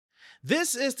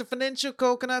This is the Financial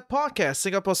Coconut Podcast,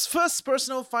 Singapore's first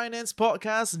personal finance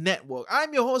podcast network.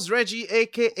 I'm your host, Reggie,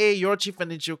 aka your Chief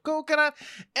Financial Coconut.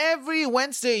 Every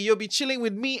Wednesday, you'll be chilling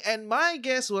with me and my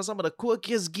guests, who are some of the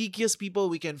quirkiest, geekiest people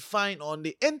we can find on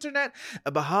the internet,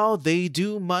 about how they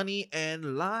do money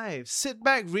and life. Sit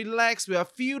back, relax. We are a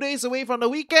few days away from the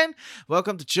weekend.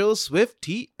 Welcome to Chills with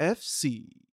TFC.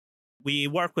 We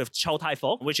work with Chow Tai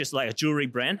Folk, which is like a jewelry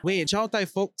brand. Wait, Chow Tai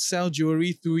Folk sell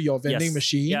jewelry through your vending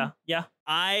machine? Yeah.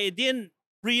 I didn't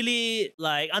really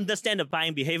understand the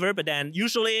buying behavior, but then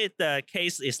usually the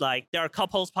case is like there are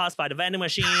couples pass by the vending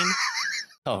machine.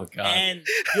 Oh God! And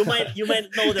you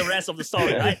might know the rest of the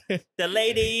story, right? The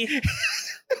lady,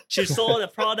 she saw the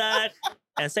product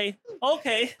and say,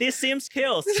 "Okay, this seems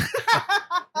cute."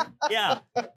 Yeah,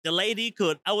 the lady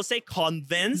could, I would say,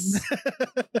 convince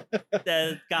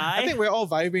the guy. I think we're all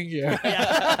vibing here.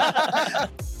 Yeah.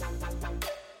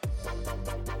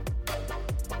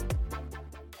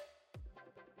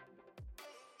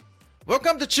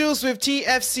 Welcome to Chills with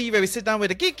TFC, where we sit down with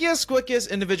the geekiest, quirkiest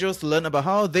individuals to learn about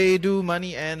how they do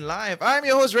money and life. I'm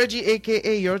your host, Reggie,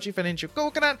 aka your Chief Financial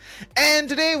Coconut, and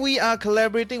today we are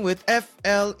collaborating with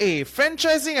FLA,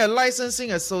 Franchising and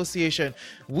Licensing Association.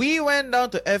 We went down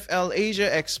to FL Asia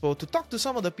Expo to talk to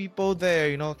some of the people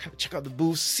there, check out the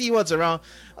booths, see what's around.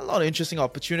 A lot of interesting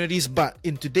opportunities, but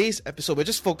in today's episode, we're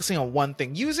just focusing on one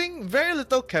thing, using very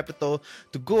little capital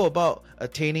to go about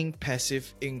attaining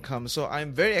passive income. So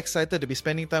I'm very excited to be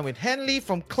spending time with Henley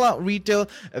from Cloud Retail,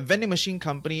 a vending machine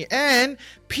company, and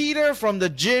Peter from the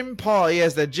Gym Pod.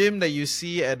 Yes, the gym that you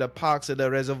see at the parks, at the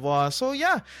reservoir. So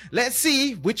yeah, let's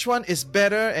see which one is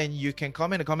better, and you can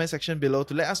comment in the comment section below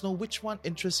to let us know which one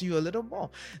interests you a little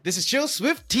more. This is Chills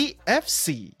with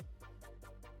TFC.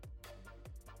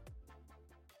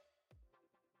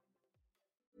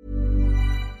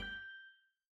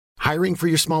 Hiring for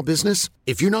your small business?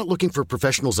 If you're not looking for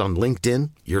professionals on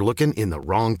LinkedIn, you're looking in the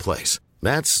wrong place.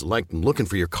 That's like looking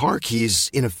for your car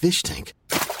keys in a fish tank.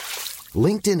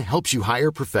 LinkedIn helps you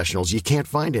hire professionals you can't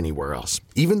find anywhere else,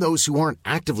 even those who aren't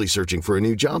actively searching for a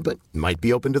new job but might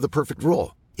be open to the perfect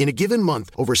role. In a given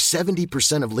month, over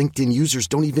 70% of LinkedIn users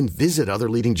don't even visit other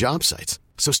leading job sites.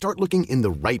 So start looking in the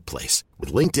right place.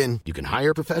 With LinkedIn, you can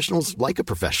hire professionals like a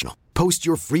professional. Post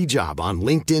your free job on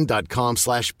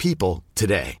linkedin.com/people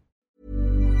today.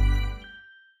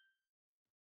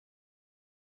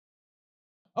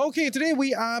 Okay, today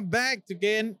we are back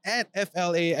again at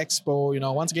FLA Expo.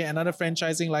 Once again, another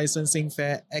franchising licensing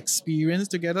fair experience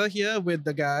together here with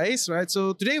the guys, right?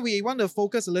 So today we want to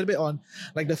focus a little bit on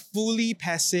like the fully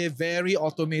passive, very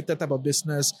automated type of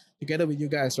business together with you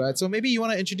guys, right? So maybe you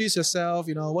want to introduce yourself,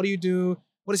 what do you do?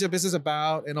 What is your business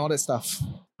about and all that stuff?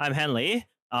 I'm Henley.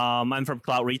 I'm from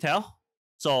Cloud Retail.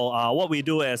 So what we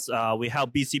do is we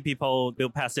help BC people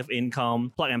build passive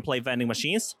income, plug and play vending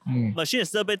machines. Machine is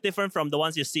still a bit different from the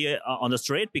ones you see on the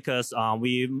street because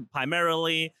we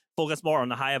primarily focus more on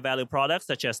the higher value products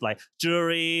such as like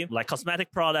jewelry, like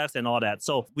cosmetic products and all that.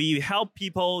 So we help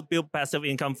people build passive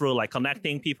income through like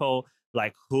connecting people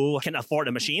like who can afford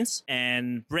the machines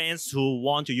and brands who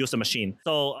want to use the machine.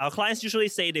 So our clients usually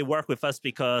say they work with us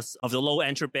because of the low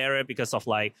entry barrier, because of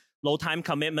like low time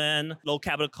commitment, low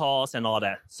capital costs, and all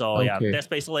that. So yeah, that's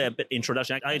basically a bit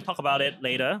introduction. I can talk about it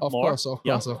later. Of course.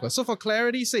 So for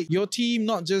clarity's sake, your team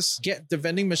not just get the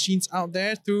vending machines out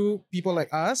there through people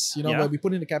like us, where we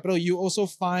put in the capital, you also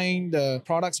find the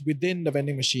products within the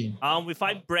vending machine. We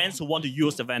find brands who want to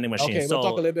use the vending machine. Okay, we'll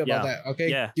talk a little bit about that.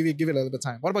 Okay, give it a little bit of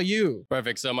time. What about you?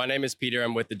 Perfect. So my name is Peter.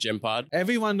 I'm with the Gym Pod.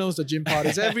 Everyone knows the Gym Pod.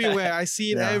 It's everywhere. I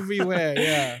see it everywhere.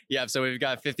 Yeah. Yeah. So we've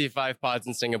got 55 pods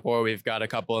in Singapore. We've got a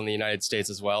couple in the United States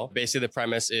as well. Basically, the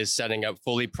premise is setting up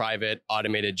fully private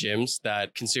automated gyms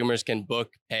that consumers can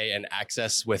book, pay, and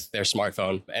access with their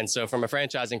smartphone. And so from a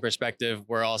franchising perspective,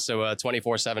 we're also a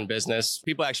 24/7 business.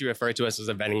 People actually refer to us as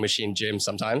a vending machine gym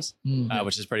sometimes,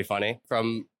 which is pretty funny.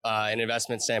 From an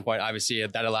investment standpoint, obviously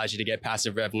that allows you to get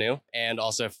passive revenue. And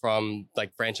also from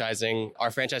like franchising,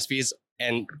 our franchise fees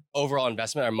and overall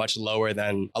investment are much lower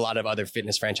than a lot of other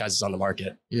fitness franchises on the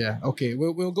market. Yeah. Okay.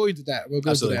 We'll go into that.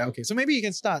 Absolutely. Okay. So maybe you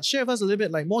can start. Share with us a little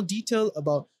bit like more detail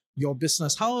about your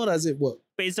business. How does it work?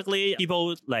 Basically,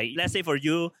 people like, let's say for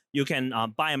you, you can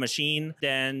buy a machine,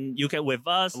 then you can, with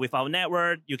us, with our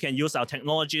network, you can use our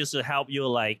technologies to help you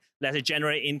like, let's say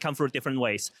generate income through different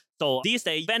ways. So these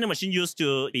days, vending machine used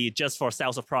to be just for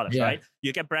sales of products, right?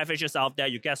 You get beverages out there,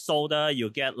 you get soda,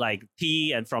 you get like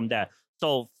tea and from there.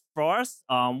 So for us,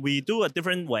 we do a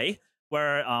different way.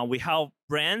 where we help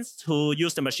brands who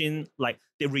use the machine, like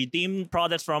they redeem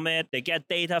products from it, they get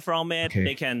data from it,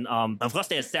 they can, of course,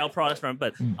 they sell products from it,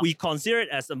 but we consider it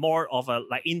as a more of a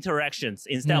like interactions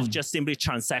instead of just simply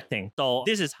transacting. So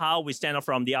this is how we stand out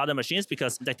from the other machines,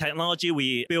 because the technology,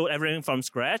 we build everything from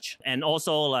scratch. And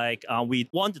also like we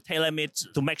want to tailor it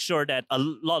to make sure that a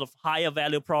lot of higher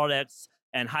value products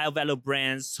and higher value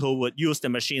brands who would use the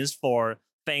machines for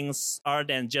things other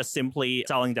than just simply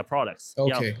selling the products.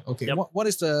 Okay. What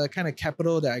is the kind of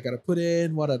capital that I got to put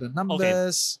in? What are the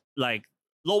numbers? Like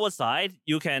lower side,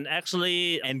 you can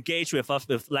actually engage with us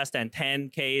with less than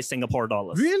 10K Singapore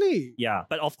dollars. Really? Yeah.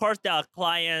 But of course, there are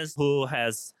clients who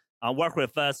has worked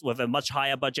with us with a much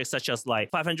higher budget, such as like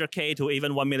 500K to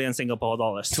even 1 million Singapore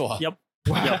dollars. Wow. Yep.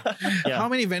 Wow. Yeah. How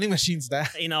many vending machines there?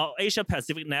 In our Asia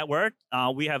Pacific network,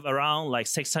 we have around like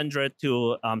 600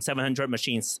 to 700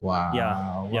 machines. Wow.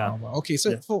 Yeah. Wow. Okay,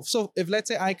 so so if let's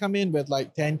say I come in with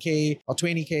like 10K or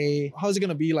 20K, how's it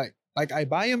gonna be like? Like I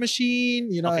buy a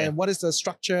machine, and what is the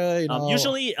structure?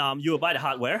 Usually, you will buy the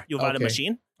hardware, you buy the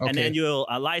machine, and then you'll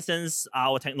license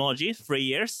our technology 3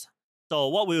 years. So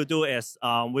what we will do is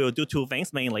we will do two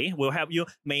things mainly. We'll help you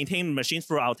maintain machines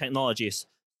through our technologies.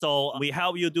 So we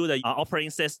help you do the operating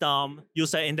system,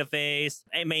 user interface,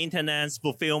 maintenance,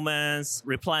 fulfillments,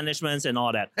 replenishments, and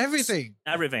all that. Everything.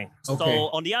 Okay. So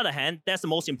on the other hand, that's the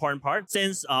most important part.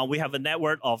 Since we have a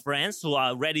network of brands who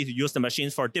are ready to use the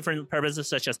machines for different purposes,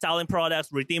 such as selling products,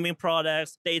 redeeming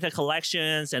products, data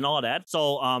collections, and all that.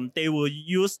 So they will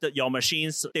use your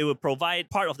machines. They will provide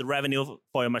part of the revenue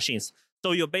for your machines.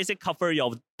 So you basically cover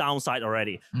your downside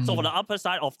already. So for the upper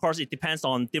side, of course, it depends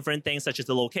on different things such as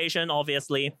the location,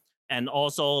 obviously, and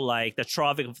also like the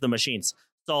traffic of the machines.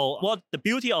 So what the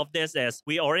beauty of this is,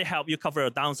 we already help you cover your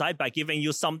downside by giving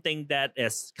you something that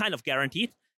is kind of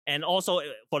guaranteed. And also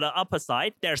for the upper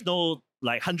side, there's no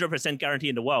like 100% guarantee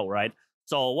in the world, right?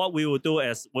 So what we will do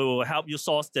is we will help you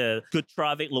source the good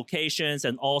traffic locations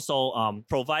and also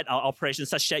provide our operations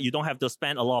such that you don't have to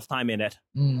spend a lot of time in it.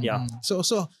 Yeah. So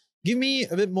give me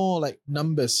a bit more like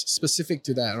numbers specific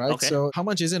to that, right? Okay. So how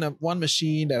much is in one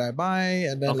machine that I buy,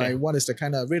 and then like what is the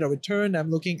kind of rate of return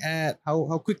I'm looking at?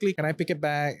 How quickly can I pick it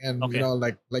back? And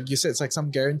like you said, it's like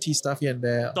some guarantee stuff here and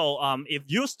there. So if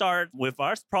you start with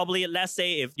us, probably let's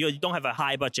say if you don't have a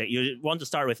high budget, you want to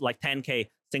start with like 10K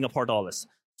Singapore dollars.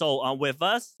 So with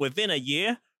us, within a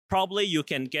year, probably you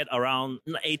can get around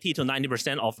 80 to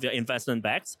 90% of your investment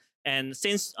backs. And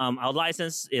since our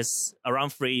license is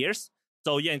around 3 years,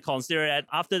 so you can consider that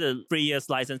after the 3 years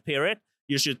license period,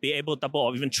 you should be able to double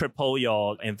or even triple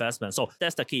your investment. So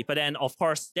that's the key. But then, of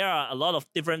course, there are a lot of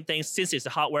different things. Since it's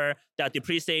hardware, there are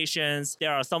depreciations.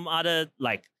 There are some other,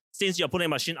 like, since you're putting a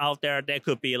machine out there, there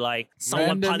could be like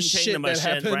someone punching the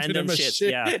machine, random shit.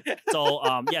 Yeah. So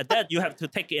that you have to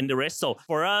take in the risk. So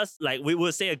for us, like we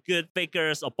will say a good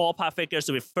figures or ballpark figures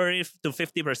with 30 to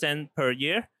 50% per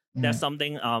year. That's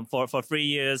something for 3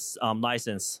 years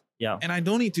license. Yeah. And I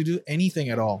don't need to do anything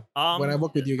at all when I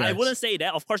work with you guys. I wouldn't say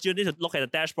that. Of course, you need to look at the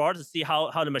dashboard to see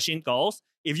how the machine goes.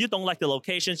 If you don't like the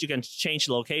locations, you can change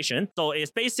the location. So it's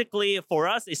basically, for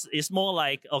us, it's more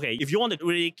like, okay, if you want to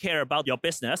really care about your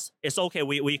business, it's okay,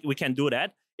 we can do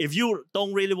that. If you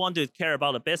don't really want to care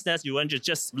about the business, you want to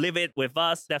just leave it with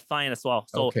us, that's fine as well.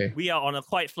 So we are on a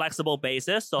quite flexible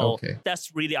basis. So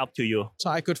that's really up to you.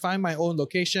 So I could find my own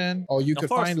location, or you could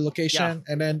find a location,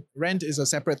 and then rent is a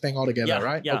separate thing altogether,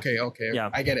 right? Yeah. Okay.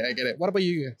 Yeah. I get it. What about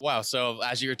you? Wow. So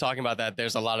as you were talking about that,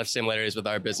 there's a lot of similarities with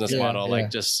our business model. Like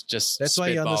just that's why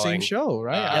you're on the same show,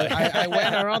 right? I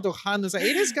went around to hunt and say,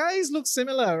 hey, these guys look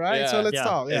similar, right? So let's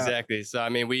talk. Yeah. Exactly. So I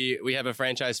mean, we have a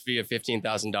franchise fee of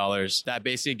 $15,000 that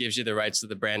basically gives you the rights to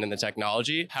the brand and the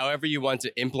technology. However you want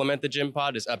to implement the gym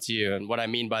pod is up to you. And what I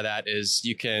mean by that is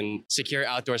you can secure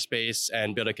outdoor space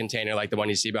and build a container like the one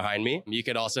you see behind me. You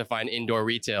could also find indoor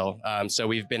retail. So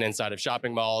we've been inside of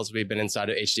shopping malls. We've been inside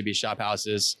of HDB shop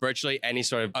houses. Virtually any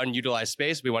sort of unutilized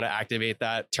space, we want to activate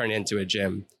that, turn it into a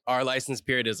gym. Our license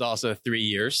period is also 3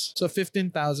 years. So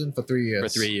 15,000 for 3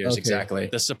 years. For 3 years, exactly.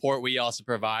 The support we also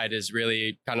provide is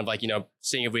really kind of like,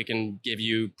 seeing if we can give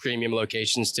you premium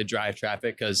locations to drive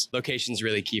traffic, because location is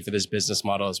really key for this business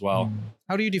model as well.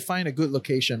 How do you define a good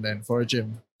location then for a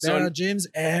gym? There are gyms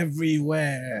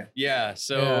everywhere. Yeah.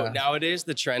 So nowadays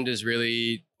the trend is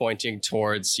really pointing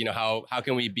towards, how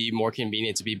can we be more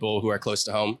convenient to people who are close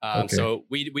to home? So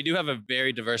we do have a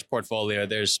very diverse portfolio.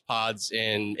 There's pods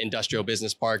in industrial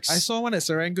business parks. I saw one at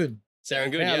Serangoon.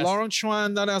 Serangoon, Yeah, yes. Lorong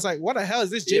Chuan. And I was like, what the hell is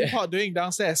this gym pod doing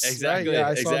downstairs? Exactly. Right? Yeah,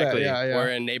 I saw that. Exactly. Yeah. We're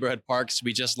in neighborhood parks.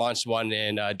 We just launched one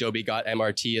in Dhoby Ghat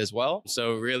MRT as well.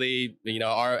 So really,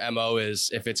 our MO is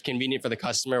if it's convenient for the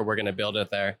customer, we're going to build it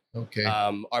there. Okay.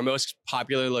 Our most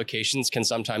popular locations can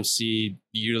sometimes see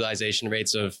utilization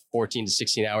rates of 14 to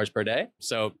 16 hours per day.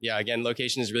 So yeah, again,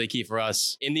 location is really key for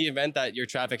us. In the event that your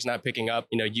traffic's not picking up,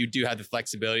 you do have the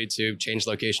flexibility to change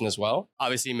location as well.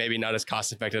 Obviously, maybe not as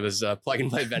cost effective as a plug and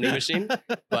play vending machine,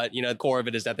 but the core of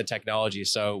it is that the technology.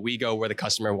 So we go where the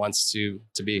customer wants to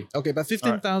be. Okay, but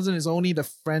 15,000 is only the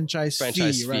franchise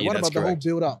fee, right? What That's about the whole correct.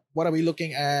 build up? What are we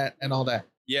looking at and all that?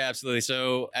 Yeah, absolutely.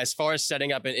 So as far as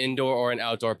setting up an indoor or an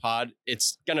outdoor pod,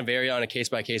 it's going to vary on a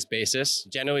case-by-case basis.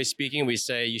 Generally speaking, we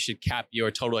say you should cap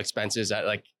your total expenses at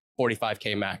like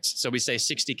 45K max. So we say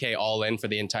 60K all in for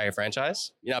the entire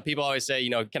franchise. People always say,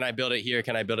 can I build it here?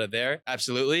 Can I build it there?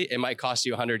 Absolutely. It might cost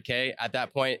you 100K. At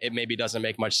that point, it maybe doesn't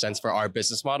make much sense for our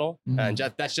business model. And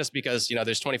that's just because,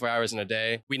 there's 24 hours in a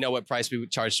day. We know what price we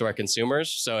charge to our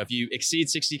consumers. So if you exceed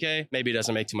 60K, maybe it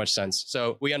doesn't make too much sense.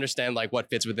 So we understand like what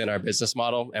fits within our business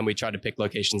model and we try to pick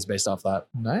locations based off that.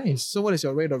 Nice. So what is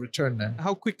your rate of return then?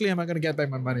 How quickly am I going to get back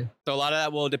my money? So a lot of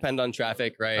that will depend on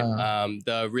traffic, right?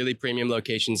 The really premium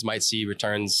locations might see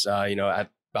returns, at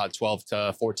about 12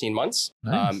 to 14 months.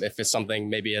 Nice. If it's something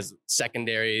maybe as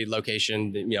secondary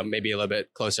location, maybe a little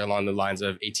bit closer along the lines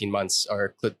of 18 months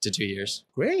or to 2 years.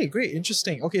 Great.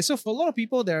 Interesting. Okay, so for a lot of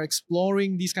people, they're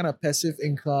exploring these kind of passive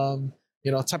income,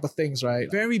 type of things, right?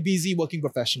 Very busy working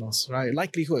professionals, right?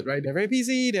 Likelihood, right? They're very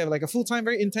busy. They have like a full-time,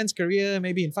 very intense career,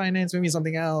 maybe in finance, maybe in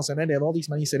something else. And then they have all these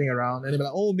money sitting around and they're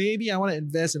like, oh, maybe I want to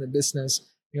invest in a business,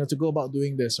 to go about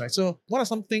doing this, right? So what are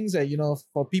some things that,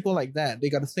 for people like that, they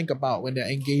got to think about when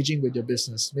they're engaging with your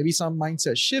business? Maybe some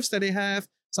mindset shifts that they have,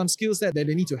 some skills that they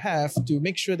need to have to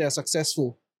make sure they're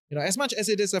successful. As much as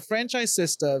it is a franchise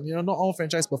system, not all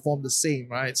franchise perform the same,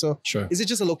 right? So Sure. Is it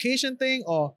just a location thing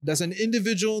or does an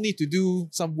individual need to do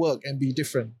some work and be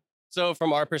different? So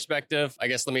from our perspective, I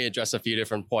guess let me address a few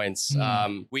different points.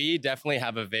 We definitely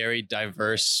have a very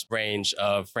diverse range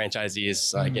of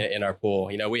franchisees in our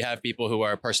pool. We have people who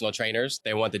are personal trainers.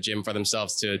 They want the gym for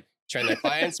themselves to train their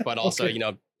clients, but also,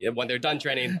 when they're done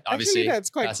training, obviously. Actually, that's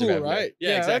quite passive cool, revenue. right?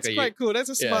 Yeah, exactly. That's quite cool. That's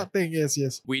a smart thing.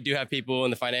 Yes. We do have people in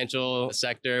the financial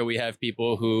sector. We have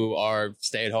people who are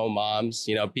stay-at-home moms,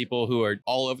 people who are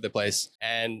all over the place.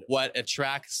 And what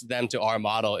attracts them to our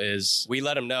model is we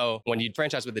let them know when you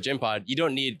franchise with the gym pod, you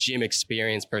don't need gym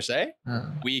experience per se.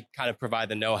 We kind of provide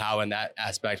the know-how in that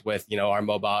aspect with, our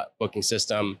mobile booking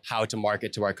system, how to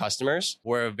market to our customers.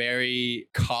 We're a very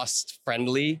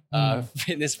cost-friendly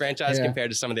fitness franchise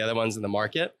compared to some of the other ones in the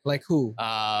market. Like who?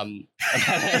 Name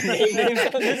names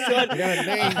on this one. You got a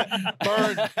name.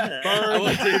 Bird. I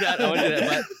won't do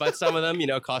that. But some of them,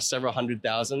 cost several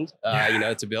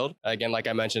 $100,000, to build. Again, like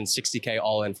I mentioned, 60K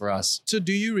all in for us. So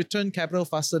do you return capital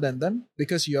faster than them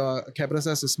because your capital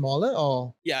size is smaller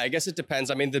or? Yeah, I guess it depends.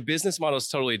 I mean, the business model is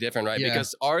totally different, right? Yeah.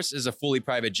 Because ours is a fully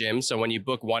private gym. So when you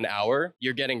book 1 hour,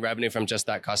 you're getting revenue from just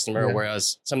that customer. Yeah.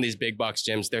 Whereas some of these big box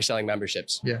gyms, they're selling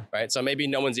memberships. Yeah. Right. So maybe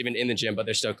no one's even in the gym, but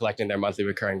they're still collecting their monthly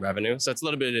recurring revenue. So it's a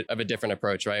little bit of a different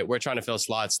approach, right? We're trying to fill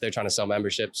slots. They're trying to sell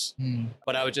memberships.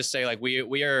 But I would just say like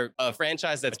we are a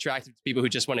franchise that's attractive to people who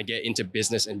just want to get into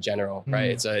business in general,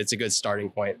 right? It's a good starting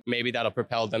point. Maybe that'll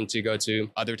propel them to go to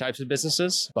other types of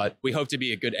businesses, but we hope to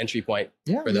be a good entry point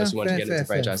for those who want to get into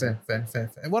franchising.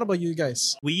 Fair. And what about you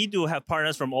guys? We do have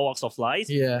partners from all walks of life.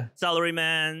 Yeah.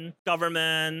 Salaryman,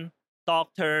 government,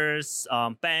 doctors,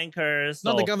 bankers.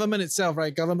 Not so the government itself,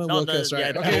 right? Government not workers, the,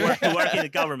 right? Yeah, Okay. who work in the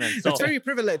government. So It's very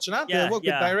privileged, huh? Yeah, To work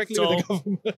yeah. directly So- with the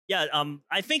government. yeah,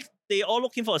 I think they all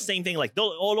looking for the same thing. Like they're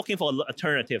all looking for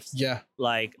alternatives. Yeah.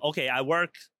 Like, okay, I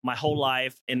work my whole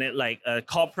life in it, like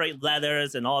corporate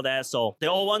ladders and all that. So they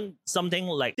all want something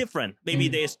like different. Maybe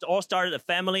they all started a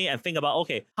family and think about,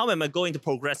 okay, how am I going to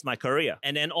progress my career?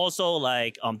 And then also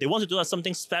like they want to do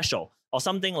something special or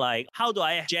something like, how do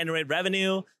I generate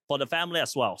revenue for the family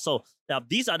as well? So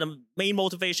these are the main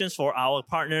motivations for our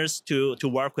partners to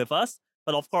work with us.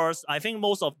 But of course, I think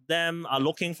most of them are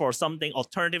looking for something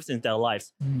alternatives in their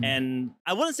lives. And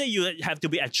I wouldn't say you have to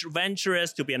be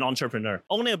adventurous to be an entrepreneur.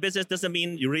 Owning a business doesn't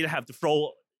mean you really have to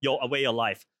throw away your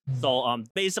life. So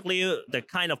basically, the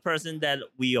kind of person that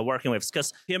we are working with,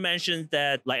 because he mentioned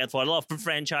that like for a lot of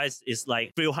franchise is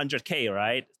like 300K,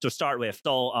 right, to start with.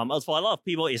 So for a lot of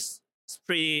people, it's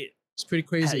pretty pretty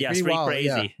crazy. Yeah, pretty it's pretty wild.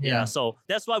 crazy. Yeah. So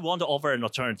that's why we want to offer an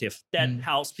alternative that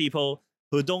helps people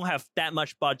who don't have that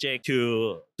much budget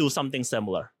to do something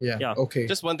similar. Yeah. Okay.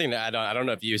 Just one thing to add on, I don't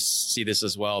know if you see this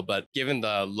as well, but given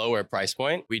the lower price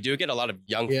point, we do get a lot of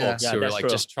young folks who are like true.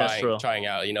 just trying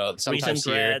out, sometimes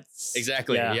Recent here. grads.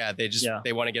 Exactly. Yeah.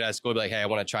 They want to get out of school, be like, hey, I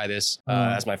want to try this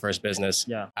as my first business.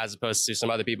 Yeah. As opposed to some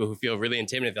other people who feel really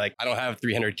intimidated. Like, I don't have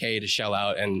 $300K to shell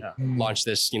out and launch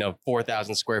this,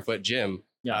 4,000 square foot gym.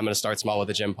 Yeah. I'm going to start small with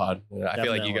a gym pod. I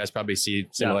feel like you guys probably see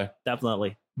similar. Yeah,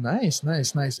 definitely. Nice.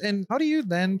 And how do you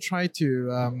then try to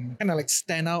kind of like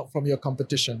stand out from your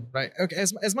competition, right? Okay,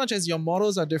 as much as your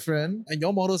models are different, and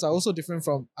your models are also different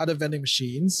from other vending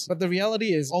machines, but the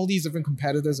reality is all these different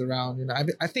competitors around.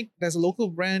 I think there's a local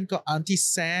brand called Auntie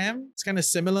Sam. It's kind of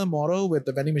similar model with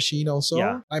the vending machine also.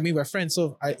 Yeah. I mean, we're friends,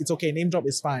 so it's okay. Name drop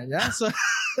is fine. Yeah. So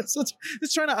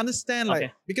just trying to understand,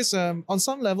 because on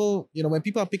some level, when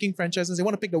people are picking franchises, they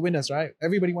want to pick the winners, right?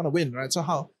 Everybody want to win, right? So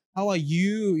how are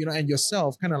you, and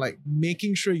yourself kind of like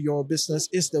making sure your business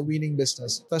is the winning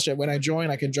business, such that when I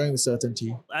join, I can join with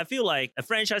certainty? I feel like a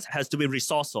franchise has to be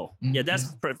resourceful. Mm-hmm. Yeah,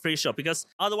 that's pretty sure, because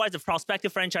otherwise the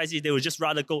prospective franchisees, they would just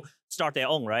rather go start their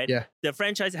own, right? Yeah. The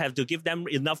franchise have to give them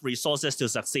enough resources to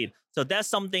succeed. So that's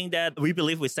something that we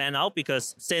believe we stand out,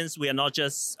 because since we are not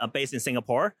just based in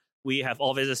Singapore, we have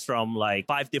offices from like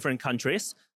 5 different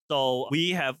countries. So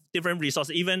we have different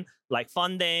resources, even like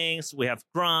fundings, we have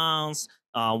grants,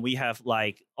 we have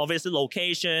like obviously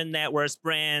location, networks,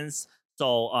 brands.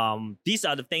 So these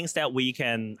are the things that we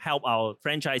can help our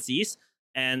franchisees.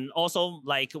 And also,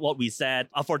 like what we said,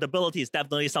 affordability is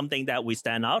definitely something that we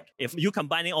stand out. If you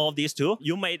combining all of these two,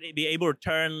 you may be able to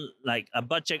turn like a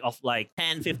budget of like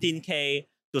 10, 15K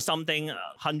to something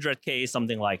 100K,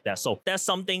 something like that. So that's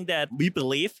something that we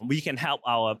believe we can help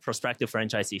our prospective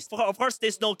franchisees. Of course,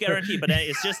 there's no guarantee, but then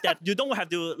it's just that you don't have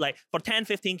to, like, for 10,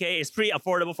 15K, it's pretty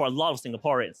affordable for a lot of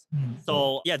Singaporeans.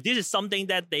 So yeah, this is something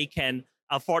that they can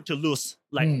afford to lose.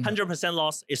 Like 100%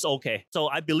 loss is okay. So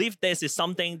I believe this is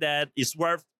something that is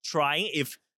worth trying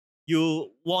if you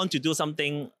want to do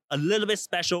something a little bit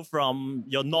special from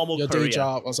your normal career. Day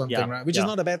job or something, right? Which is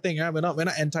not a bad thing, right? We're not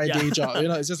anti-day job.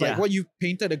 It's just like what you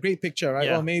painted a great picture,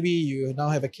 right? Or maybe you now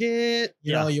have a kid,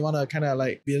 you know, you want to kind of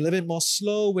like be a little bit more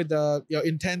slow with your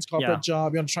intense corporate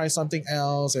job. You want to try something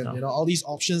else, and all these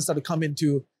options that come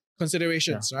into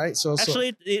considerations, right? So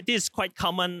actually, it is quite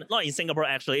common, not in Singapore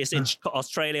actually, it's in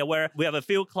Australia, where we have a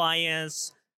few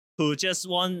clients who just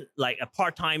want like a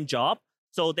part-time job.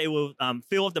 So they will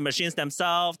fill up the machines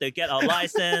themselves. They get a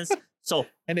license. So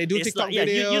and they do TikTok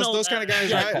videos, those kind of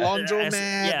guys, right? Laundromat,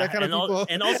 that kind of people.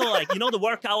 And also, like, the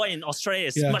work hour in Australia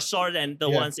is much shorter than the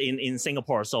ones in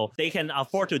Singapore. So they can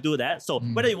afford to do that. So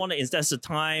whether you want to invest the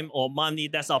time or money,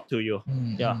 that's up to you.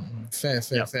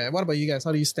 Fair. What about you guys?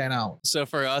 How do you stand out? So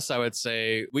for us, I would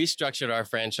say we structured our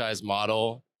franchise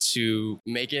model to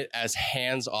make it as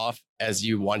hands-off as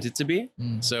you want it to be.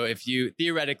 So if you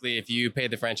pay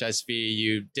the franchise fee,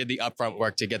 you did the upfront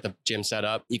work to get the gym set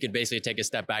up, you could basically take a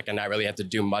step back and not really have to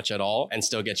do much at all and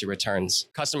still get your returns.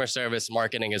 Customer service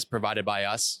marketing is provided by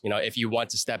us. If you want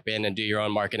to step in and do your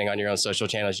own marketing on your own social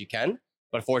channels, you can.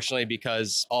 But fortunately,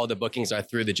 because all the bookings are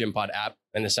through the GymPod app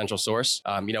and the central source,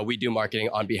 we do marketing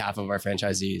on behalf of our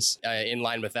franchisees. In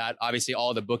line with that, obviously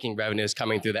all the booking revenue is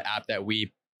coming through the app that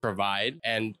we provide,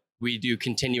 and we do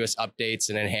continuous updates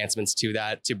and enhancements to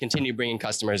that to continue bringing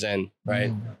customers in,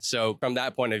 right? So from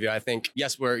that point of view, I think,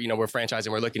 yes, we're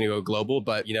franchising, we're looking to go global,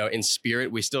 but in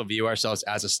spirit, we still view ourselves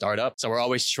as a startup. So we're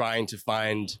always trying to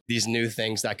find these new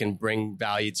things that can bring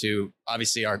value to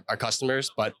obviously our customers,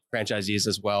 but franchisees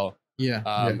as well.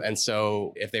 And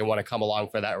so if they want to come along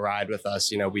for that ride with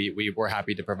us, we're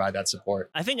happy to provide that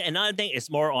support. I think another thing is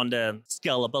more on the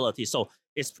scalability. So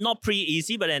it's not pretty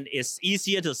easy, but then it's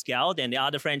easier to scale than the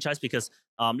other franchise, because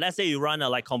let's say you run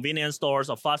like convenience stores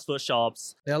or fast food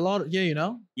shops. There are a lot,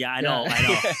 Yeah, I know.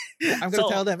 I'm going to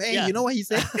tell them, hey, you know what he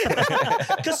said?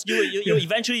 Because you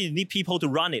eventually need people to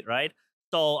run it, right?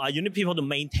 So you need people to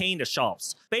maintain the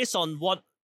shops. Based on what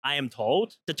I am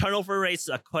told, the turnover rates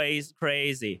are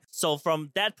crazy. So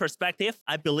from that perspective,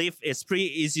 I believe it's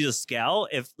pretty easy to scale.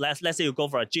 If let's say you go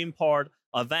for a gym port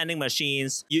or vending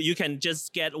machines, you can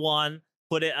just get one,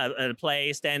 put it at a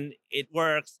place, then it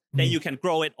works, then you can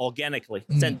grow it organically.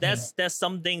 And that's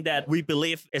something that we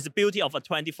believe is the beauty of a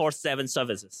 24/7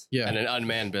 services. And an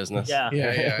unmanned business.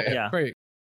 Yeah. Great.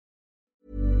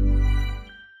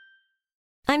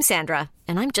 I'm Sandra,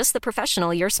 and I'm just the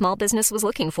professional your small business was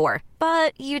looking for.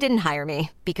 But you didn't hire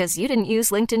me because you didn't use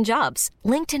LinkedIn Jobs.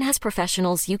 LinkedIn has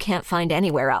professionals you can't find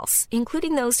anywhere else,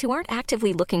 including those who aren't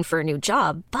actively looking for a new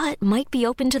job, but might be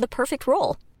open to the perfect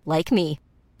role, like me.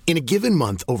 In a given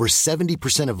month, over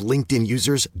 70% of LinkedIn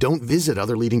users don't visit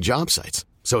other leading job sites.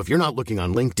 So if you're not looking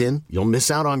on LinkedIn, you'll miss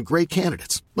out on great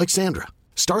candidates like Sandra.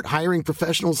 Start hiring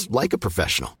professionals like a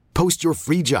professional. Post your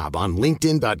free job on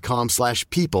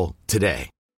linkedin.com/people today.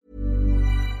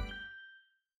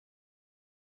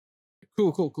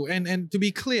 Cool. And to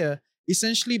be clear,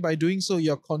 essentially by doing so,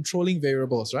 you're controlling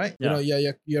variables, right?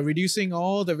 Yeah. You're reducing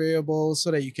all the variables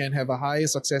so that you can have a higher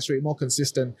success rate, more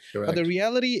consistent. Correct. But the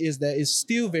reality is there is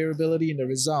still variability in the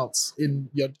results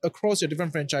across your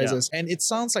different franchises. And it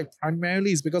sounds like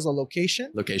primarily it's because of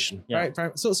location. Location. Yeah.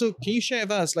 Right. So can you share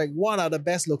with us like what are the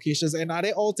best locations and are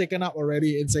they all taken up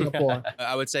already in Singapore?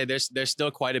 I would say there's still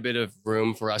quite a bit of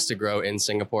room for us to grow in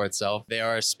Singapore itself. There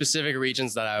are specific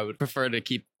regions that I would prefer to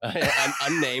keep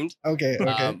unnamed. Okay.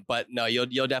 But no,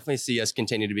 you'll definitely see us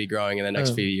continue to be growing in the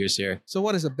next few years here. So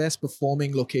what is the best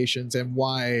performing locations and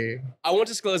why? I won't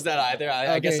disclose that either.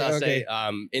 I guess I'll Okay.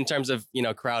 say in terms of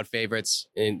crowd favorites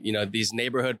in these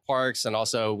neighborhood parks, and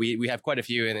also we have quite a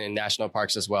few in national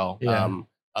parks as well. Yeah.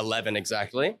 11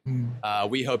 exactly.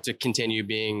 We hope to continue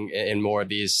being in more of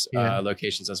these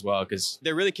locations as well, because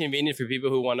they're really convenient for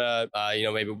people who want to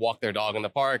maybe walk their dog in the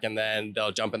park and then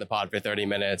they'll jump in the pod for 30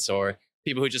 minutes, or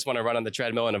people who just want to run on the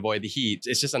treadmill and avoid the heat.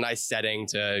 It's just a nice setting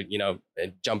to,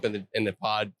 jump in the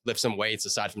pod, lift some weights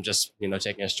aside from just,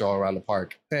 taking a stroll around the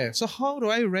park. Fair. So how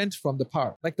do I rent from the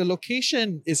park? Like the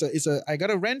location is I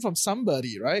gotta rent from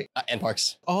somebody, right? And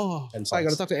parks. Oh, N so I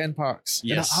gotta Parks. talk to N Parks. And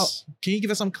Yes. can you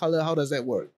give us some color? How does that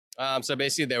work? So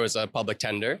basically there was a public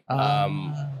tender.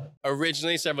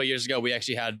 Originally, several years ago, we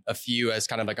actually had a few as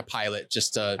kind of like a pilot,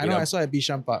 just to, I know I saw at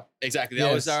Bishan Park. exactly.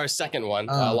 That was Yes. our second one,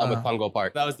 along with Punggol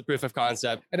Park. That was the proof of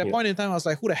concept. At that point in time, I was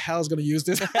like, who the hell is going to use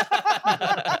this?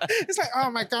 It's like, oh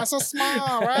my God, so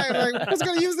small, right? Like, who's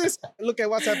going to use this? Look at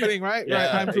what's happening, right? Yeah,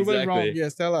 right. I'm proven exactly. wrong.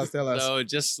 Yes, tell us. So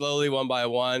just slowly, one by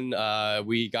one,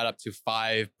 we got up to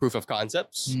 5 proof of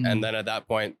concepts. And then at that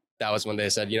point, that was when they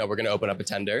said, we're going to open up a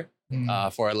tender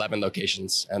for 11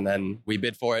 locations. And then we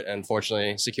bid for it and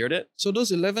fortunately secured it. So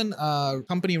those 11 are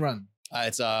company run.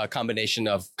 It's a combination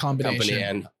of Combination. company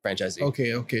and franchisee.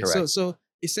 Okay. Correct. So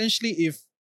essentially, if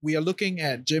we are looking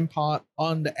at Gym Park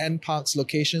on the N Parks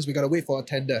locations, we got to wait for a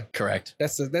tender. Correct.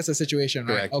 That's the situation,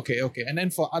 right? Correct. Okay. And then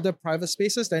for other private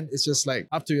spaces, then it's just like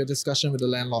up to your discussion with the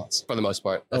landlords. For the most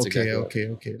part. That's exactly it.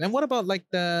 Okay. Then what about like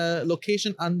the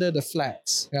location under the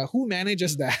flats? Yeah, who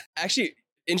manages that? Actually,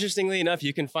 interestingly enough,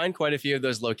 you can find quite a few of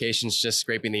those locations just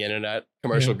scraping the internet.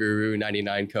 Commercial Guru,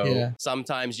 99 Co. Yeah.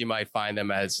 Sometimes you might find them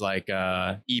as like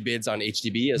e-bids on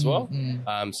HDB as well.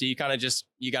 So you kind of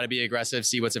you got to be aggressive,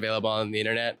 see what's available on the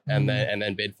internet, and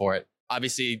then bid for it.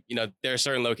 Obviously, there are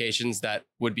certain locations that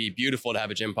would be beautiful to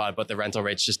have a gym pod, but the rental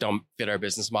rates just don't fit our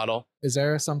business model. Is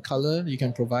there some color you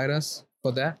can provide us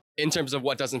for that? In terms of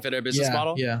what doesn't fit our business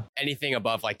model, Yeah. anything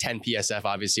above like 10 PSF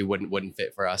obviously wouldn't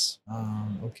fit for us.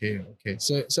 Okay.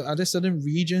 So are there certain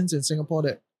regions in Singapore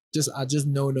that are just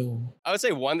no? I would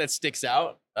say one that sticks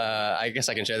out. I guess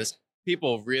I can share this.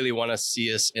 People really want to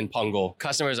see us in Punggol.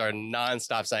 Customers are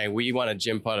nonstop saying, we want a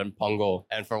gym pod in Punggol.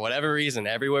 And for whatever reason,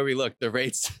 everywhere we look, the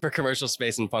rates for commercial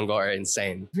space in Punggol are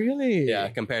insane. Really? Yeah,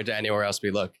 compared to anywhere else we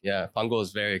look. Yeah, Punggol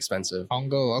is very expensive.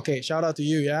 Punggol. Okay, shout out to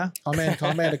you, yeah? Comment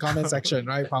the comment section,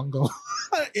 right? Punggol.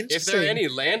 If there are any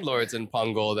landlords in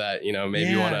Punggol that,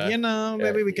 maybe want to...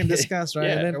 maybe we can discuss, right?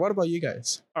 Yeah. And then what about you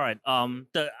guys? All right.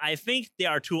 I think there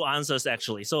are 2 answers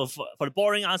actually. So for the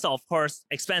boring answer, of course,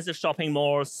 expensive shopping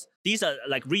malls. These are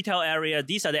like retail area.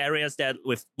 These are the areas that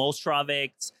with most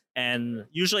traffic, and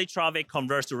usually traffic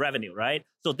converts to revenue, right?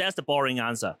 So that's the boring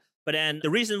answer. But then the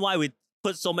reason why we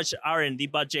put so much R&D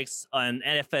budgets and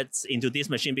efforts into this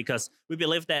machine, because we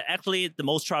believe that actually the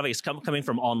most traffic is coming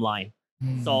from online.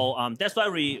 So that's why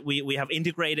we have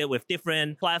integrated with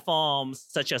different platforms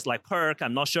such as like Perk.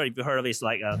 I'm not sure if you heard of it. It's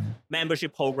like a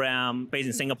membership program based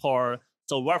in Singapore.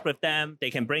 So work with them. They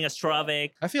can bring us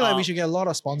traffic. I feel like we should get a lot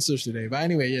of sponsors today. But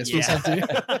anyway, yes,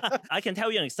 I can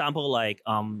tell you an example. Like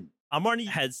Armani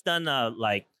has done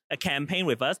a campaign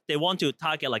with us. They want to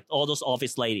target like all those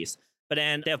office ladies. But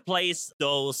then they have placed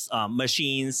those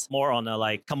machines more on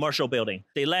a commercial building.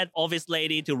 They let office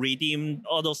lady to redeem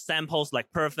all those samples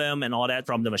like perfume and all that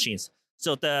from the machines.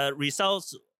 So the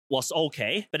results was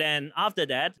okay. But then after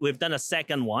that, we've done a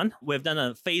second one. We've done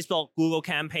a Facebook, Google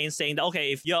campaign saying that,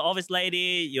 okay, if you're an office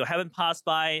lady, you haven't passed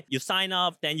by, you sign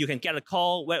up, then you can get a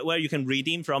call where you can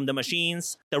redeem from the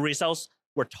machines. The results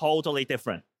were totally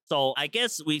different. So I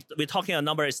guess we're talking a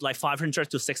number is like 500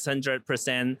 to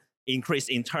 600% increase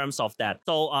in terms of that.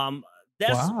 So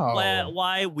that's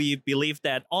why we believe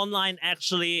that online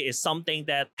actually is something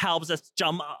that helps us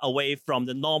jump away from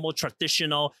the normal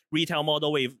traditional retail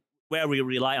model where we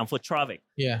rely on foot traffic.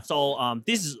 Yeah. So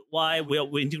this is why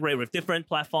we integrate with different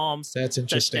platforms. That's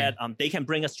interesting. Such that they can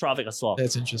bring us traffic as well.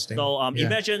 That's interesting. So Yeah.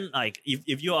 imagine like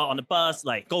if you are on the bus,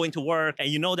 like going to work, and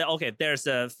you know that, okay, there's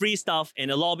free stuff in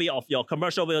the lobby of your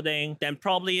commercial building, then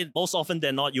probably most often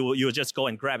than not, you just go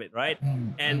and grab it, right?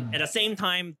 And at the same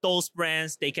time, those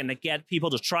brands, they can get people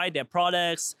to try their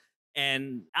products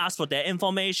and ask for their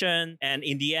information, and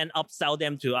in the end upsell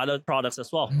them to other products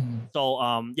as well.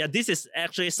 So this is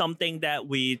actually something that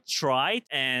we tried,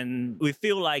 and we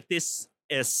feel like this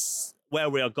is where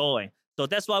we are going. So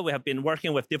that's why we have been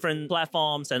working with different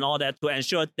platforms and all that to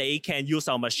ensure they can use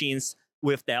our machines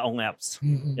with their own apps.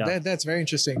 Yeah. That's very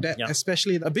interesting. Yeah.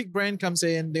 Especially a big brand comes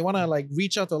in, they want to like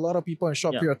reach out to a lot of people in a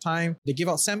short period of time. They give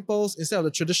out samples instead of the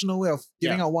traditional way of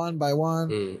giving out one by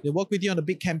one. They work with you on a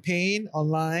big campaign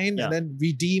online and then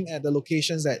redeem at the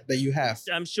locations that you have.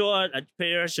 I'm sure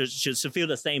players should feel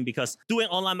the same, because doing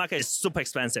online market is super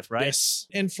expensive, right? Yes.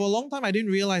 And for a long time, I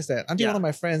didn't realize that until one of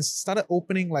my friends started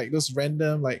opening like those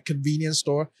random like convenience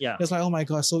store. Yeah. It's like, oh my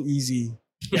God, so easy.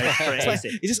 Yeah, It's like,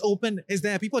 it's just open. It's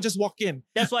there. People just walk in.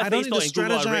 That's why I don't need to Facebook and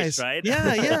Google are strategize. rich, right?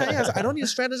 Yeah. So I don't need to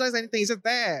strategize anything. It's just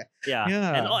there. Yeah.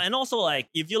 And also, like,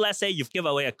 if you, let's say you've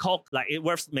given away a Coke, like it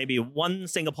worth maybe $1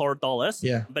 Singapore.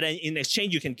 Yeah. But then in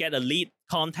exchange, you can get a lead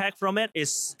contact from it.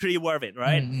 It's pretty worth it,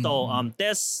 right? So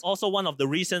that's also one of the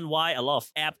reasons why a lot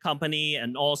of app company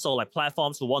and also like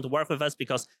platforms who want to work with us,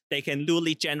 because they can do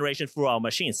lead generation through our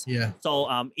machines. Yeah.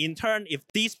 So in turn, if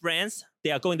these brands,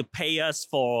 they are going to pay us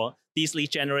for these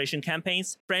lead generation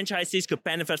campaigns, franchisees could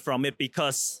benefit from it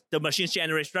because the machines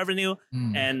generate revenue,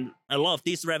 and a lot of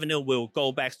this revenue will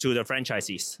go back to the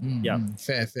franchisees.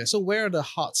 Fair. So where are the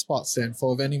hot spots then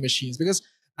for vending machines? Because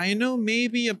I know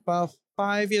maybe about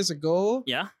 5 years ago,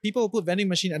 people put vending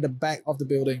machine at the back of the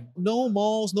building. No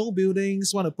malls, no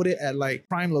buildings want to put it at like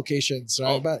prime locations,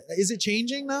 right? But is it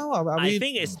changing now? I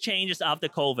think it changes after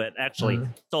COVID, actually.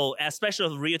 So especially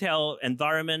the retail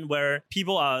environment where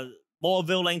people are more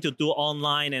willing to do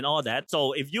online and all that.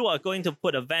 So if you are going to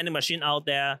put a vending machine out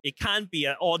there, it can't be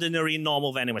an ordinary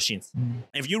normal vending machine.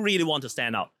 If you really want to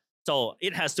stand out. So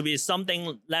it has to be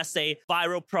something, let's say,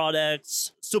 viral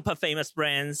products, super famous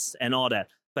brands and all that.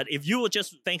 But if you would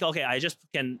just think, okay, I just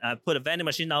can put a vending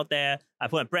machine out there, I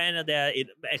put a brand out there,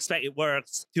 expect it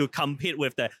works to compete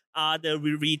with the other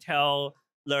retailers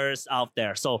out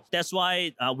there. So that's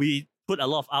why we put a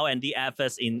lot of R&D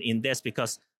efforts in this,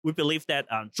 because we believe that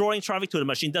drawing traffic to the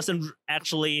machine doesn't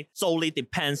actually solely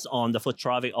depends on the foot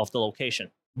traffic of the location.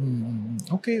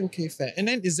 Okay, fair. And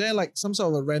then is there like some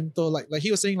sort of a rental, like he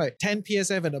was saying, like 10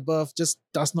 PSF and above just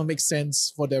does not make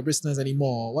sense for their business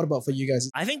anymore? What about for you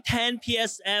guys? I think 10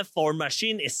 PSF for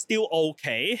machine is still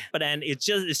okay, but then it's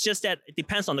just that it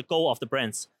depends on the goal of the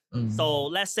brands. So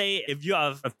let's say if you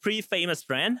have a pretty famous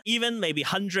brand, even maybe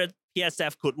 100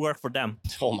 PSF could work for them.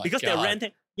 Oh my because God. they're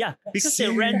renting. Yeah, because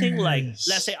they're renting like,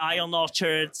 let's say, Ion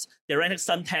Orchards, they're renting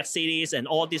Suntec cities and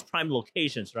all these prime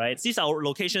locations, right? These are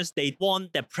locations, they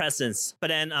want their presence. But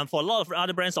then for a lot of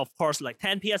other brands, of course, like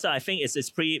 10 PSI, I think it's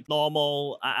pretty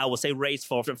normal, I would say, rates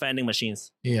for vending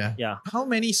machines. Yeah. How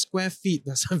many square feet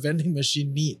does a vending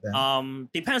machine need then?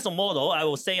 Depends on model. I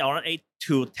would say around 8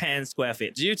 to 10 square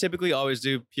feet. Do you typically always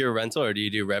do pure rental, or do you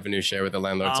do revenue share with the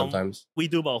landlord sometimes? We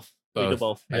do both. We do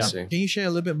both. I see. Can you share a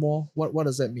little bit more? What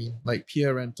does that mean? Like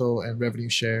peer rental and revenue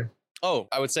share? Oh,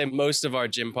 I would say most of our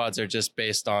gym pods are just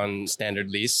based on standard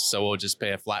lease. So we'll just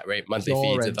pay a flat rate monthly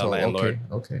fee to the landlord.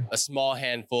 Okay. A small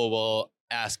handful will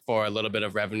ask for a little bit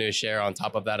of revenue share on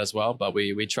top of that as well. But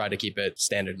we try to keep it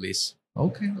standard lease.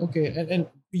 Okay. And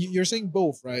you're saying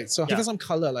both, right? So give us some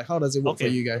color. Like, how does it work for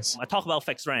you guys? I talk about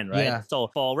fixed rent, right? Yeah. So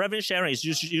for revenue sharing, it's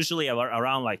usually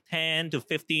around like 10 to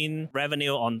 15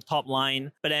 revenue on top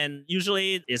line. But then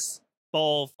usually it's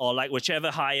both or like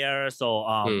whichever higher. So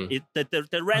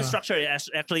the rent structure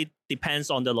actually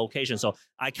depends on the location. So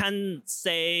I can't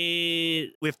say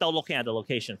without looking at the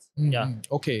locations.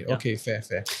 Okay, fair.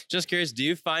 Just curious, do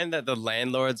you find that the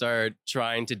landlords are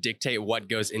trying to dictate what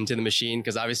goes into the machine?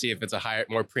 Because obviously if it's a higher,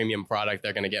 more premium product,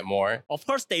 they're going to get more. Of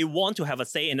course, they want to have a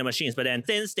say in the machines, but then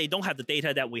since they don't have the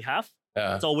data that we have,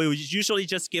 so we usually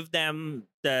just give them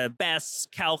the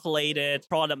best calculated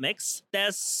product mix.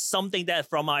 That's something that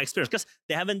from our experience, because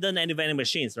they haven't done any vending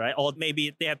machines, right? Or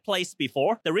maybe they have placed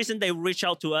before. The reason they reach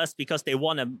out to us because they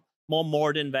want a more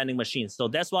modern vending machine. So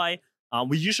that's why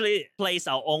we usually place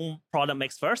our own product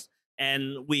mix first,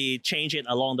 and we change it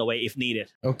along the way if needed.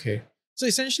 Okay. So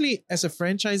essentially, as a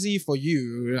franchisee for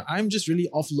you, I'm just really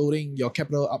offloading your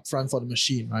capital upfront for the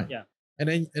machine, right? Yeah.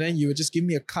 And then you would just give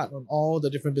me a cut on all the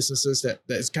different businesses that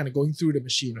is kind of going through the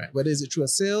machine, right? Whether is it through a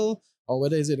sale or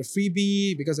whether is it a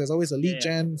freebie because there's always a lead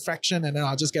gen fraction and then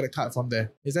I'll just get a cut from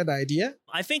there. Is that the idea?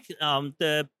 I think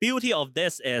the beauty of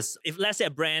this is if let's say a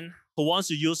brand who wants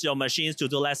to use your machines to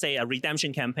do, let's say, a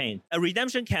redemption campaign. A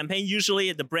redemption campaign,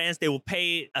 usually the brands, they will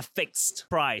pay a fixed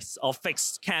price or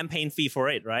fixed campaign fee for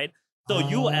it, right? So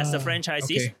you as the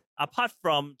franchisee, apart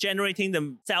from generating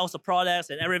the sales of products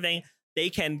and everything, they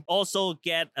can also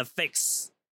get a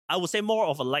fixed, I would say more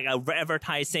of a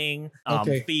advertising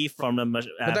fee from the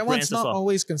but that one's not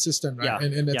always consistent, right?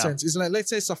 In that sense. It's like, let's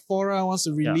say Sephora wants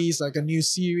to release like a new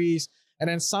series, and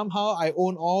then somehow I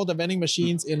own all the vending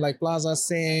machines in like Plaza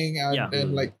Sing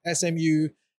and like SMU,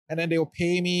 and then they'll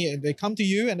pay me and they come to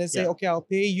you and they say, okay, I'll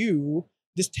pay you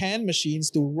this 10 machines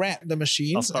to wrap the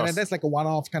machines, and then that's like a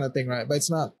one-off kind of thing, right? But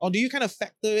it's not. Or do you kind of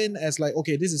factor in as like,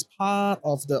 okay, this is part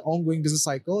of the ongoing business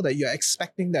cycle that you're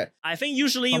expecting that? I think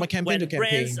usually when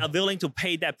brands are willing to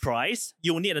pay that price,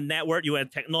 you need a network, you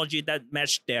need technology that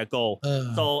match their goal.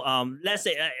 So let's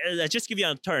say, just give you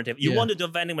an alternative. You want to do a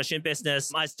vending machine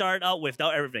business. I started out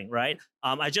without everything, right?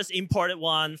 I just imported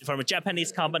one from a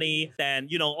Japanese company. Then,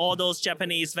 all those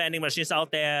Japanese vending machines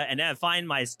out there, and then I find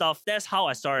my stuff. That's how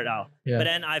I started out. But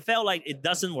then I felt like it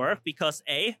doesn't work because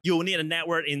A, you need a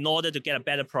network in order to get a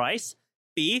better price.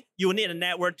 B, you need a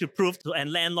network to prove to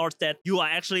landlords that you are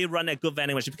actually running a good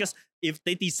vending machine. Because if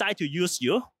they decide to use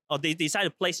you or they decide to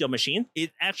place your machine,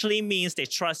 it actually means they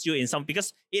trust you in some,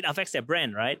 because it affects their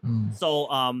brand, right?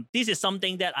 So this is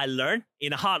something that I learned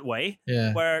in a hard way,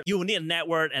 where you need a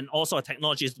network and also a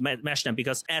technology to match them.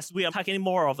 Because as we are talking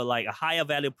more of a higher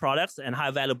value products and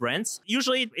higher value brands,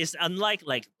 usually it's unlike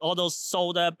like all those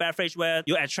soda, beverage where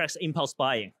you attract impulse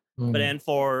buying. But then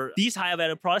for these higher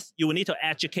value products, you will need to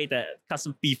educate the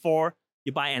customer before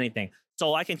you buy anything.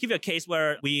 So I can give you a case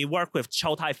where we work with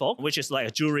Chow Tai Fook, which is like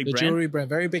a jewelry brand. Jewelry brand,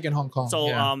 very big in Hong Kong.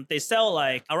 So they sell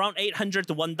like around 800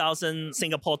 to 1,000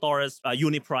 Singapore dollars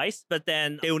unit price. But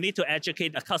then they will need to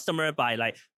educate a customer by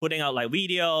like putting out like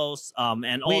videes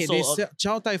and also...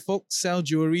 Chow Tai Fook sell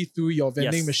jewelry through your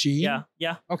vending machine?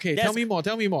 Yeah. Okay, tell me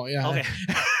more. Yeah. Okay.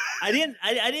 I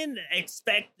didn't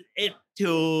expect it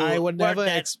to. I would never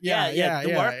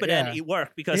work, but then it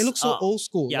worked because they look so old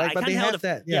school. But they have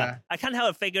that. I can't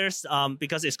have the figures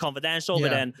because it's confidential. But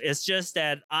then it's just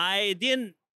that I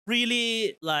didn't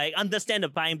really like understand the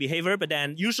buying behavior. But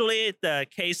then usually the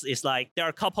case is like there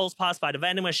are couples pass by the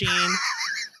vending machine.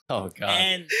 Oh God!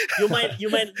 And you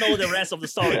might know the rest of the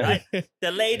story, right?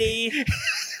 The lady,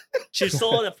 she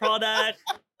saw the product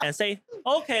and say,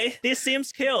 okay, this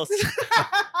seems cute.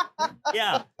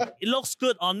 It looks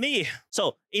good on me.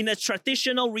 So in a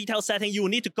traditional retail setting, you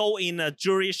need to go in a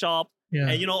jewelry shop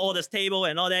and all this table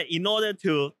and all that in order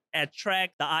to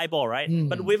attract the eyeball, right?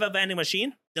 But with a vending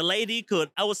machine, the lady could,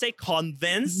 I would say,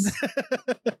 convince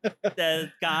the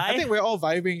guy. I think we're all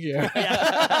vibing here.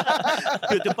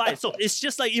 To buy. So it's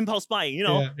just like impulse buying,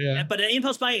 But the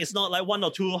impulse buying is not like 1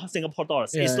 or 2 Singapore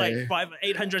dollars. It's like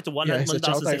 800 to 1,000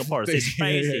 Singapore dollars. It's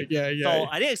crazy. So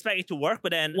I didn't expect it to work.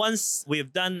 But then once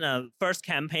we've done a first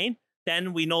campaign,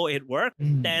 then we know it worked.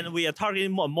 Then we are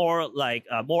targeting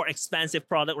more expensive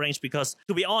product range, because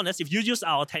to be honest, if you use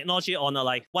our technology on a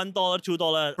like $1,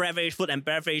 $2 beverage, food and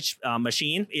beverage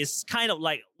machine, it's kind of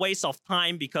like waste of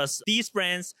time, because these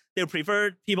brands, they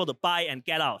prefer people to buy and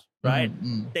get out, right?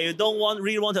 They don't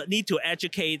really need to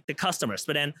educate the customers.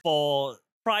 But then for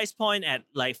price point at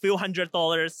like few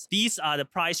 $100s, these are the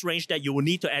price range that you will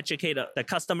need to educate the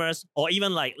customers, or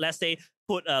even like, let's say,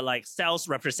 put a like sales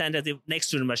representative next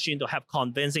to the machine to help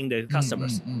convincing the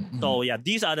customers. So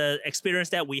these are the experience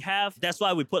that we have. That's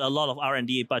why we put a lot of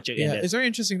R&D budget in it. It's very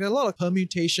interesting. There's a lot of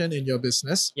permutation in your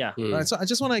business. Right. So I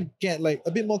just want to get like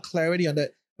a bit more clarity on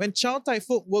that. When Chow Tai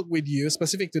Fook worked with you,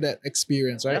 specific to that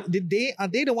experience, right? Are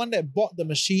they the one that bought the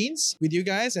machines with you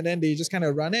guys and then they just kind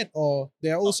of run it, or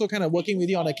they're also kind of working with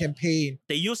you on a campaign?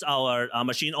 They use our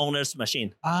machine owner's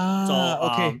machine.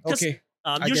 Okay.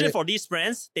 Usually for these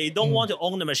brands, they don't want to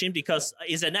own the machine because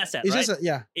it's an asset, it's right?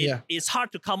 Just it's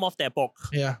hard to come off their book.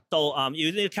 So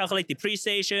you need to calculate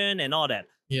depreciation and all that.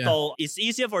 So it's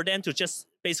easier for them to just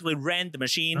basically rent the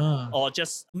machine or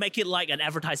just make it like an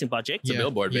advertising budget. It's a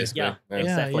billboard, basically.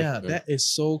 Exactly. That is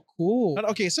so cool. But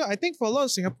okay, so I think for a lot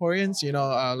of Singaporeans,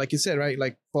 like you said, right,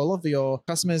 like for a lot of your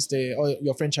customers, or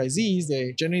your franchisees,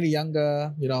 they're generally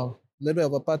younger, little bit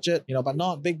of a budget, but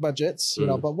not big budgets,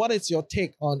 but what is your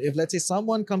take on if, let's say,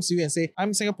 someone comes to you and say, I'm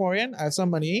Singaporean, I have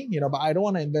some money, but I don't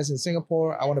want to invest in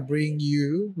Singapore. I want to bring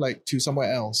you like to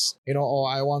somewhere else, or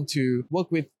I want to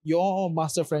work with your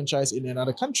master franchise in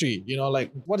another country,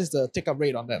 like what is the take-up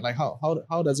rate on that? Like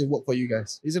how does it work for you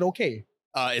guys? Is it okay?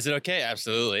 Is it okay?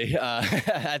 Absolutely.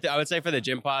 I would say for the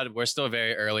Gym Pod, we're still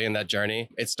very early in that journey.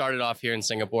 It started off here in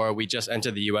Singapore. We just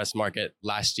entered the US market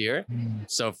last year.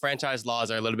 So franchise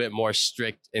laws are a little bit more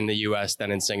strict in the US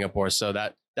than in Singapore. So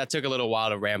that took a little while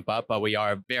to ramp up, but we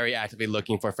are very actively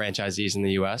looking for franchisees in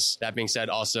the US. That being said,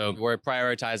 also, we're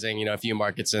prioritizing, a few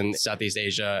markets in Southeast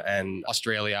Asia, and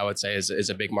Australia, I would say, is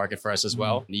a big market for us as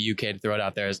well. The UK, to throw it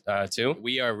out there too.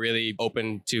 We are really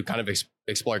open to kind of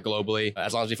explore globally.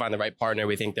 As long as we find the right partner,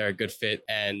 we think they're a good fit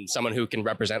and someone who can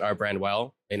represent our brand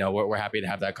well. We're happy to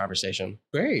have that conversation.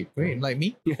 Great. Like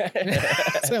me.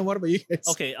 So what about you guys?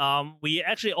 Okay, we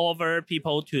actually offer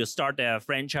people to start their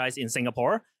franchise in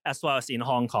Singapore as well as in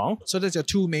Hong Kong. So that's your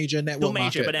two major network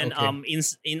market. But then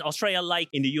in Australia, like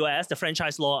in the US, the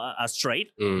franchise law are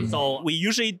straight. So we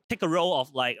usually take a role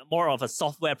of like more of a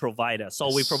software provider.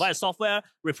 So we provide software,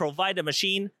 we provide the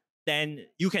machine, then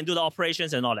you can do the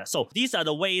operations and all that. So these are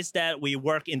the ways that we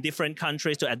work in different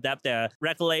countries to adapt their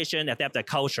regulation, adapt their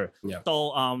culture. Yeah.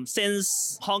 So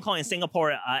since Hong Kong and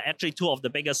Singapore are actually two of the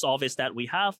biggest offices that we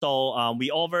have, so we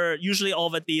usually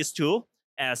offer these two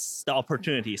as the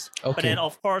opportunities. Okay. But then,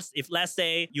 of course, if let's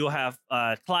say you have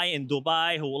a client in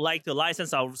Dubai who would like to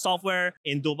license our software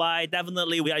in Dubai,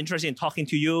 definitely we are interested in talking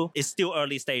to you. It's still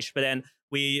early stage, but then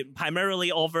we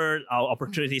primarily offer our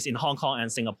opportunities in Hong Kong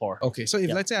and Singapore. Okay, so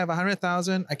if let's say I have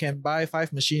 100,000, I can buy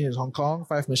 5 machines in Hong Kong,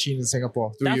 5 machines in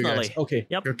Singapore through you guys. Okay,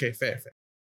 yep. Okay, fair.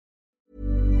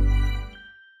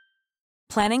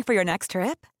 Planning for your next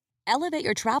trip? Elevate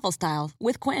your travel style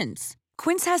with Quince.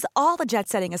 Quince has all the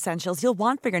jet-setting essentials you'll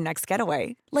want for your next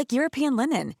getaway, like European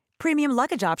linen, premium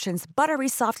luggage options, buttery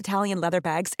soft Italian leather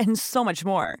bags, and so much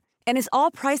more. And is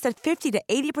all priced at 50 to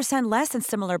 80% less than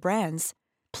similar brands.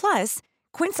 Plus,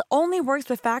 Quince only works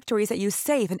with factories that use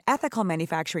safe and ethical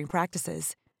manufacturing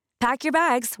practices. Pack your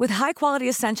bags with high-quality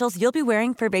essentials you'll be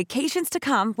wearing for vacations to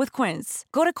come with Quince.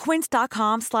 Go to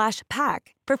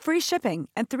quince.com/pack for free shipping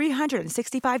and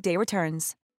 365-day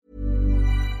returns.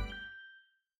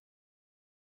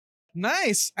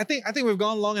 Nice. I think we've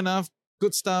gone long enough.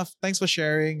 Good stuff. Thanks for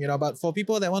sharing. But for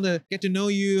people that want to get to know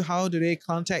you, how do they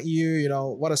contact you?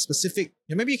 What a specific,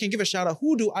 maybe you can give a shout out.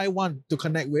 Who do I want to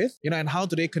connect with? And how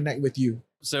do they connect with you?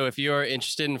 So if you're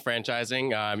interested in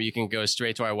franchising, you can go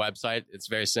straight to our website. It's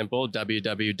very simple,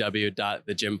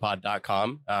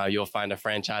 www.thegympod.com. You'll find a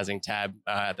franchising tab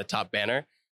at the top banner.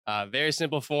 Very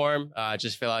simple form.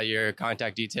 Just fill out your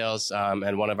contact details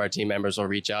and one of our team members will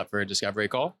reach out for a discovery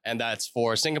call. And that's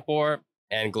for Singapore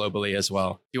and globally as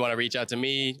well. If you want to reach out to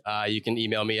me, you can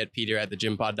email me at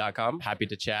peter@thegympod.com. Happy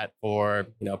to chat for,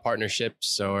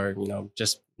 partnerships or,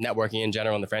 just networking in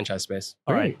general in the franchise space.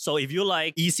 All right. So if you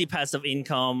like easy passive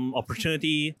income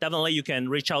opportunity, definitely you can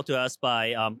reach out to us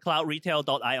by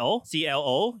cloudretail.io,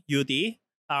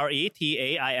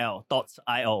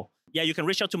 cloudretail.io. Yeah, you can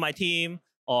reach out to my team.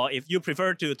 Or if you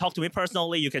prefer to talk to me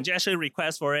personally, you can actually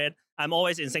request for it. I'm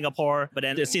always in Singapore, but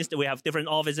then since we have different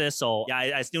offices, so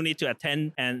yeah, I still need to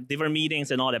attend and different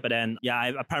meetings and all that. But then, yeah,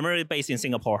 I'm primarily based in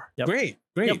Singapore. Yep. Great.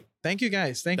 Yep. Thank you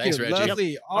guys. Thanks, you. Reggie.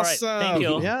 Lovely. Yep. Awesome. All right. Thank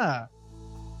you. Yeah.